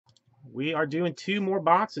We are doing 2 more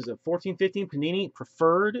boxes of 14-15 Panini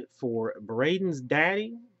Preferred for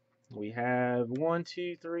Bradensdaddy. We have 1,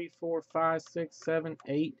 2, 3, 4, 5, 6, 7,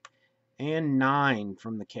 8, and 9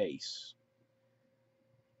 from the case.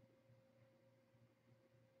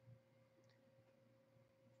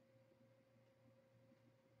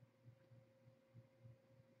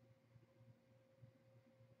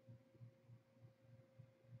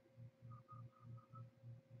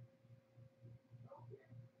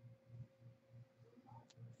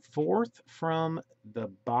 Fourth from the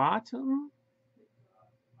bottom,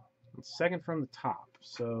 and second from the top.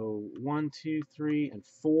 So 1, 2, 3, and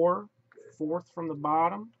 4. Fourth from the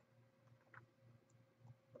bottom,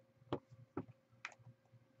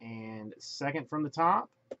 and second from the top.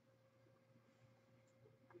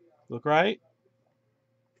 Look right.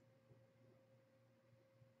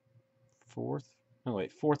 Fourth. Oh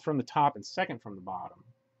wait, fourth from the top and second from the bottom.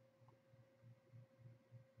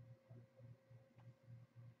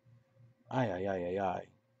 Aye.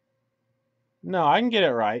 No, I can get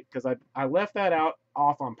it right because I left that out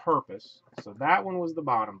off on purpose. So that one was the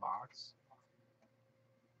bottom box.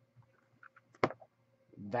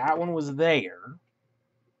 That one was there.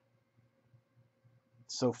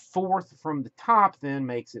 So fourth from the top then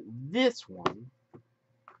makes it this one.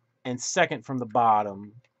 And second from the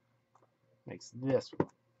bottom makes this one.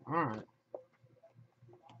 All right.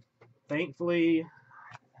 Thankfully,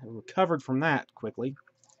 I recovered from that quickly.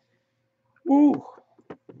 Woo!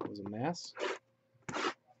 That was a mess.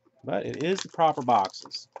 But it is the proper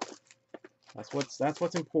boxes. That's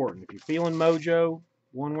what's important. If you're feeling mojo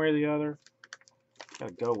one way or the other,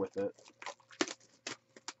 gotta go with it.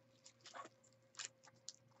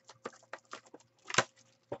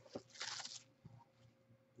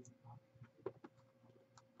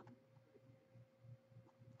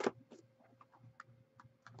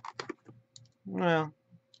 Well,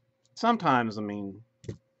 sometimes, I mean,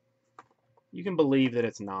 you can believe that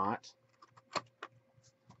it's not.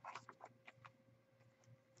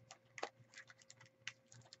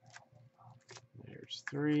 There's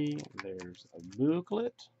 3. There's a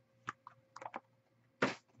booklet.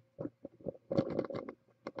 Back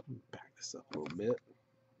this up a little bit.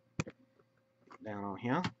 Down on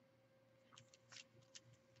here.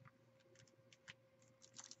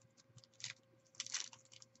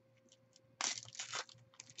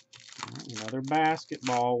 Another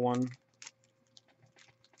basketball one.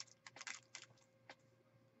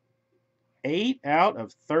 8 out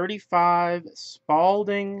of 35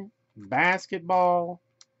 Spalding basketball.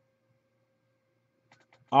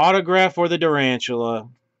 Autograph for the Durantula.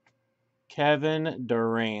 Kevin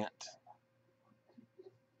Durant.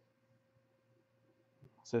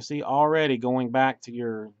 So see, already going back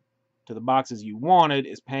to the boxes you wanted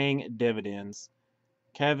is paying dividends.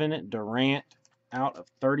 Kevin Durant out of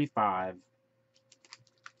 35.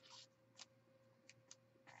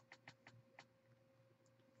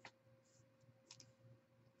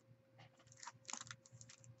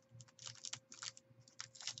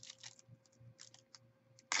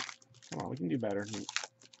 Come on, we can do better.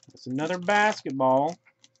 It's another basketball.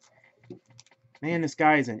 Man, this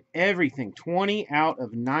guy is in everything. 20 out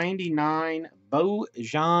of 99.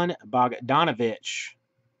 Bojan Bogdanovic.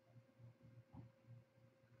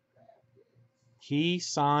 He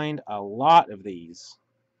signed a lot of these,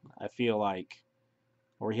 I feel like.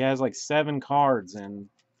 Or he has like 7 cards and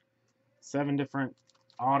 7 different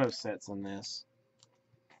auto sets in this.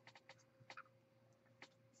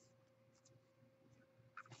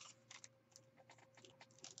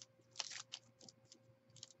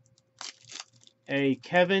 A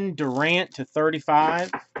Kevin Durant to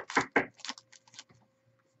 35.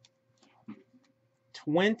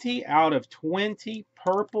 20 out of 20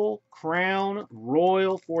 purple crown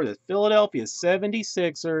royal for the Philadelphia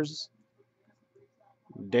 76ers.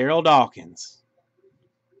 Daryl Dawkins.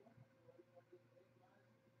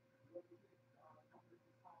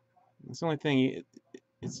 That's the only thing,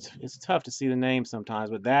 it's tough to see the name sometimes,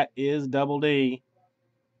 but that is Double D.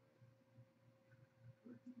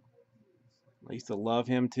 I used to love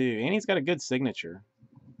him too. And he's got a good signature.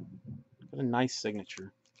 Got a nice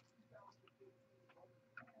signature.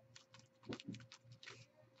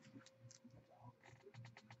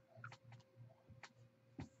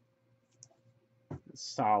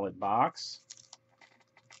 Solid box.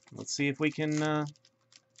 Let's see if we can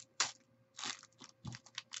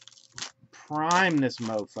prime this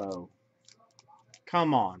mofo.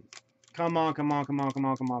 Come on. Come on.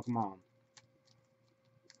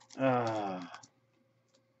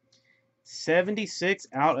 76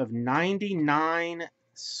 out of 99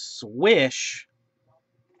 swish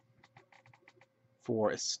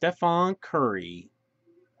for Stephen Curry.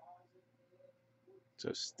 So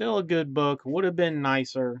still a good book. Would have been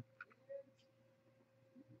nicer.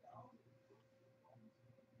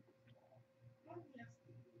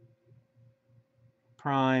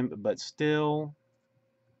 Prime, but still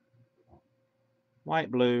white,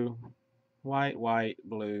 blue, white, white,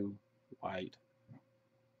 blue, white.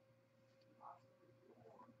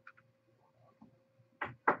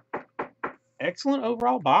 Excellent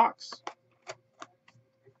overall box.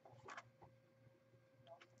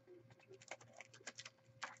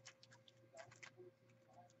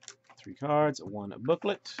 Three cards, one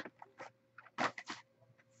booklet.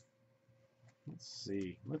 Let's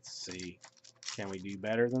see. Let's see. Can we do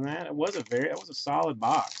better than that? It was a solid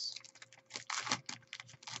box.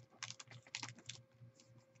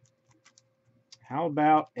 How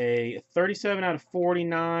about a 37 out of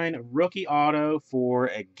 49 rookie auto for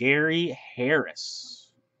a Gary Harris?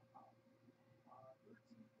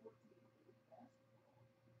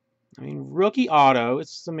 I mean, rookie auto.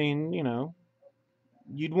 I mean, you know,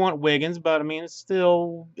 you'd want Wiggins, but I mean, it's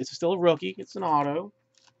still a rookie. It's an auto.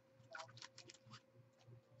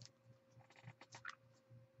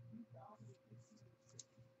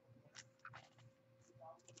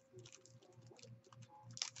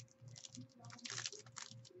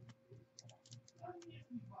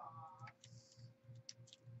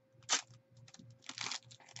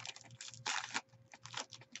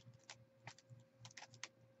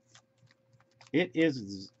 It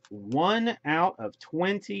is 1 out of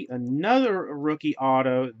 20. Another rookie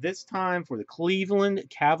auto, this time for the Cleveland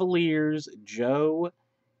Cavaliers, Joe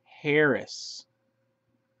Harris.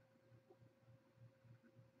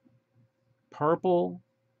 Purple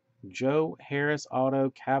Joe Harris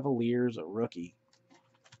auto, Cavaliers rookie.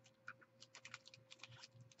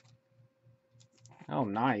 Oh,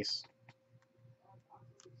 nice.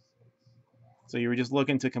 So you were just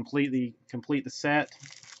looking to complete the set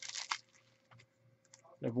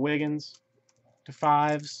of Wiggins to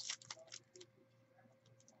 5s.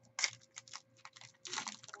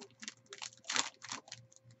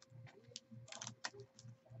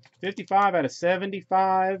 $55 out of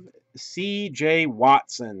 75. C.J.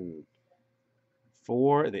 Watson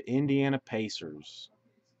for the Indiana Pacers.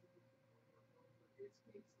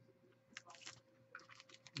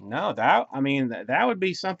 No, that would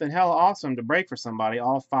be something hella awesome to break for somebody.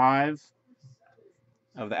 All 5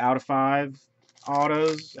 of the out of 5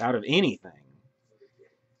 autos out of anything.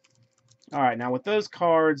 All right, now with those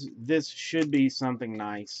cards, this should be something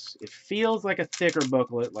nice. It feels like a thicker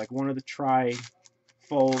booklet, like one of the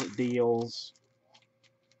tri-fold deals.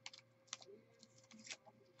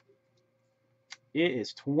 It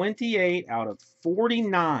is 28 out of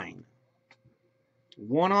 49.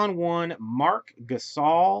 One-on-one Mark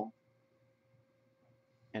Gasol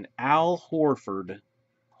and Al Horford.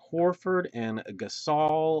 Horford and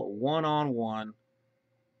Gasol one-on-one.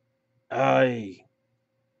 I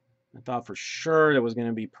thought for sure it was going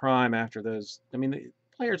to be prime after those. I mean, the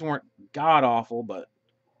players weren't god-awful, but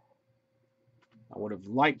I would have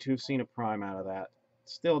liked to have seen a prime out of that.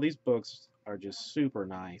 Still, these books are just super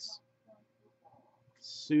nice.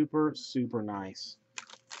 Super, super nice.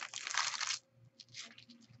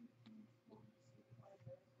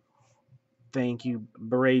 Thank you,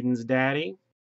 Bradensdaddy.